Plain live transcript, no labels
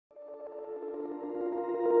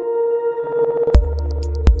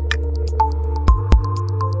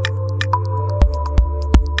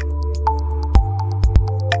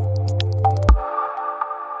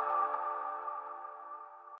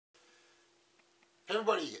Hey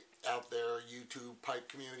everybody out there, YouTube pipe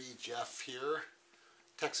community, Jeff here.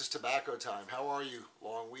 Texas tobacco time. How are you?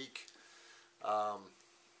 Long week.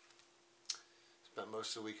 Spent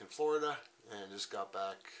most of the week in Florida and just got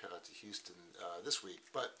back to Houston this week.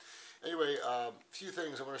 But anyway, a few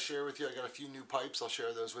things I want to share with you. I got a few new pipes. I'll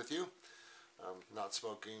share those with you. I'm not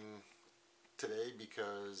smoking today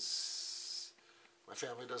because my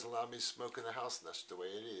family doesn't allow me to smoke in the house, and that's the way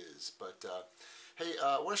it is. But hey,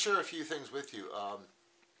 I want to share a few things with you.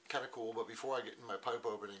 Kind of cool, but before I get into my pipe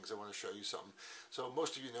openings, I want to show you something. So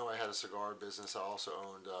most of you know I had a cigar business. I also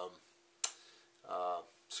owned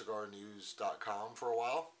cigarnews.com for a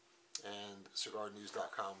while, and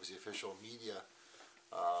cigarnews.com was the official media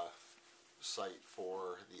site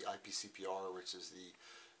for the IPCPR, which is the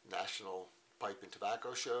National Pipe and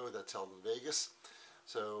Tobacco Show that's held in Vegas.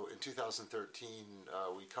 So in 2013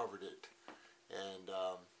 we covered it, and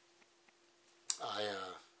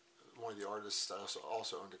one of the artists, I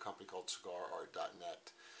also owned a company called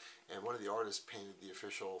cigarart.net, and one of the artists painted the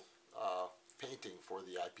official painting for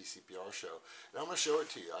the IPCPR show. And I'm going to show it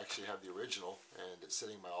to you. I actually have the original, and it's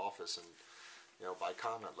sitting in my office, and by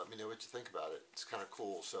comment, let me know what you think about it. It's kind of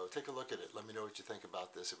cool, so take a look at it. Let me know what you think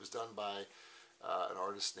about this. It was done by an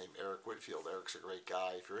artist named Eric Whitfield. Eric's a great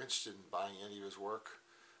guy. If you're interested in buying any of his work,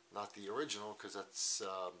 not the original because that's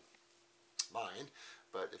mine,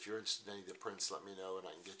 but if you're interested in any of the prints, let me know and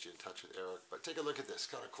I can get you in touch with Eric. But take a look at this,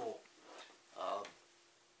 kind of cool.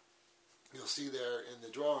 You'll see there in the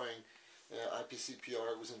drawing,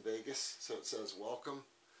 IPCPR was in Vegas, so it says welcome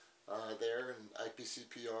there in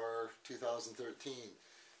IPCPR 2013.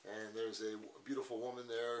 And there's a beautiful woman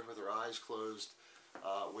there with her eyes closed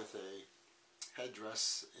with a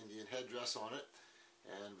headdress, Indian headdress on it,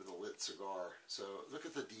 and with a lit cigar. So look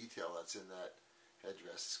at the detail that's in that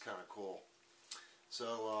headdress. It's kind of cool.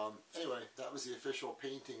 So anyway, that was the official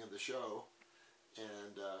painting of the show,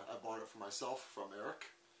 and I bought it for myself from Eric,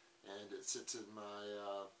 and it sits in my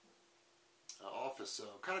office. So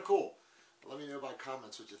kind of cool. Let me know by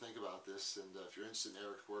comments what you think about this, and if you're interested in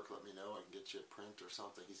Eric's work, let me know. I can get you a print or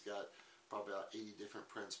something. He's got probably about 80 different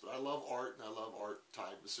prints, but I love art, and I love art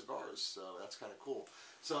tied with cigars, so that's kind of cool.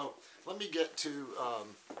 So let me get to,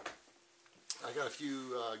 I got a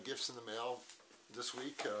few gifts in the mail this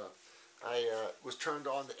week. I was turned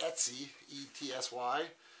on to Etsy, E-T-S-Y.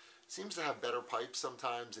 Seems to have better pipes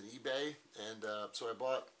sometimes than eBay, and so I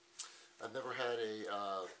bought, I've never had a,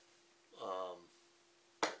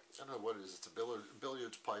 I don't know what it is, it's a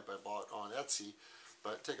billiards pipe I bought on Etsy,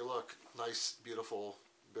 but take a look, nice, beautiful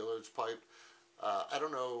billiards pipe. I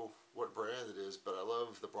don't know what brand it is, but I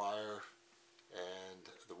love the briar and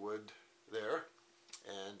the wood there,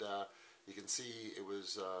 and you can see it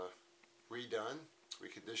was redone,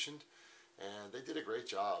 reconditioned, and they did a great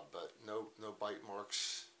job, but no bite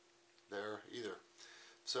marks there either.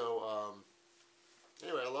 So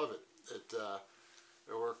anyway, I love it.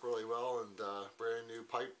 It worked really well, and brand new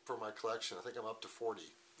pipe for my collection. I think I'm up to 40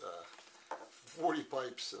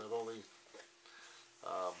 pipes, and I've only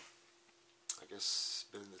I guess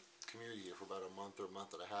been in the community here for about a month or a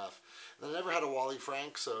month and a half. And I never had a Wally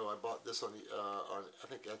Frank, so I bought this on the on I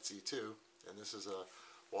think Etsy too, and this is a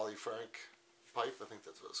Wally Frank pipe. I think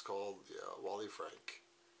that's what it's called, yeah, Wally Frank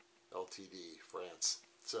Ltd, France.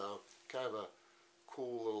 So kind of a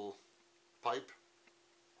cool little pipe.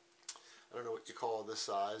 I don't know what you call this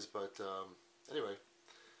size, but anyway,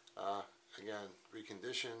 again,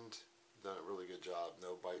 reconditioned, done a really good job,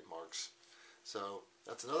 no bite marks. So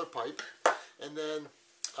that's another pipe. And then,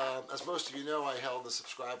 as most of you know, I held a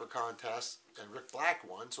subscriber contest, and Rick Black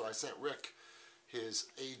won, so I sent Rick his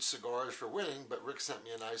aged cigars for winning, but Rick sent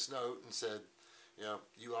me a nice note and said,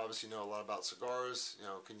 you obviously know a lot about cigars,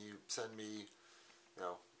 can you send me,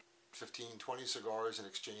 15, 20 cigars in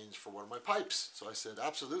exchange for one of my pipes? So I said,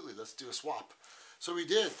 absolutely, let's do a swap. So we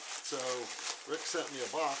did. So Rick sent me a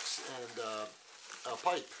box and a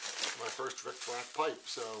pipe, my first Rick Black pipe.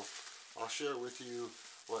 So I'll share with you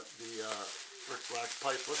what the Rick Black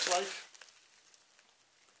pipe looks like.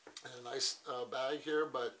 And a nice bag here,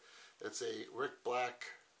 but it's a Rick Black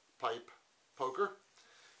pipe poker.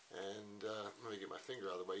 And let me get my finger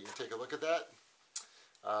out of the way. You can take a look at that.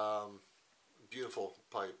 Beautiful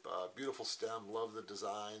pipe, beautiful stem, love the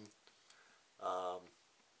design,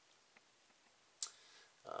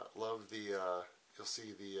 love the, you'll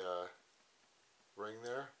see the ring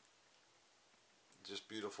there, just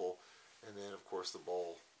beautiful, and then of course the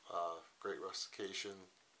bowl, great rustication,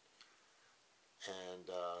 and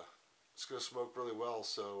it's going to smoke really well.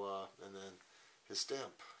 So, and then his stamp,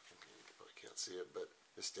 okay, you probably can't see it, but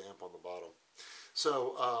his stamp on the bottom.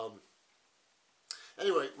 So,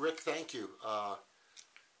 anyway, Rick, thank you.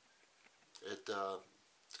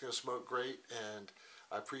 It's going to smoke great, and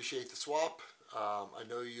I appreciate the swap. I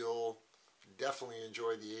know you'll definitely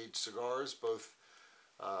enjoy the aged cigars, both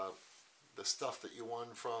the stuff that you won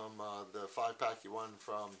from the 5-pack you won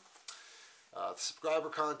from the subscriber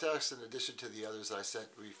contest, in addition to the others I sent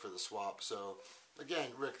you for the swap. So again,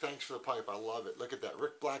 Rick, thanks for the pipe. I love it. Look at that,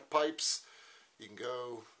 Rick Black Pipes. You can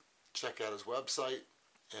go check out his website,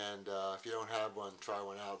 and if you don't have one, try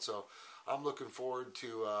one out. So I'm looking forward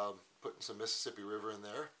to putting some Mississippi River in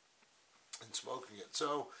there and smoking it.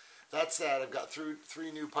 So that's that. I've got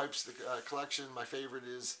three new pipes to the collection. My favorite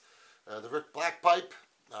is the Rick Black Pipe.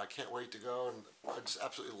 I can't wait to go, and I just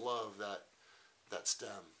absolutely love that stem.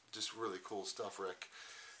 Just really cool stuff, Rick.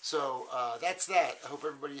 So that's that. I hope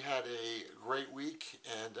everybody had a great week,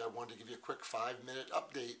 and I wanted to give you a quick 5-minute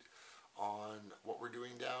update on what we're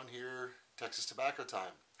doing down here, Texas Tobacco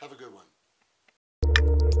Time. Have a good one.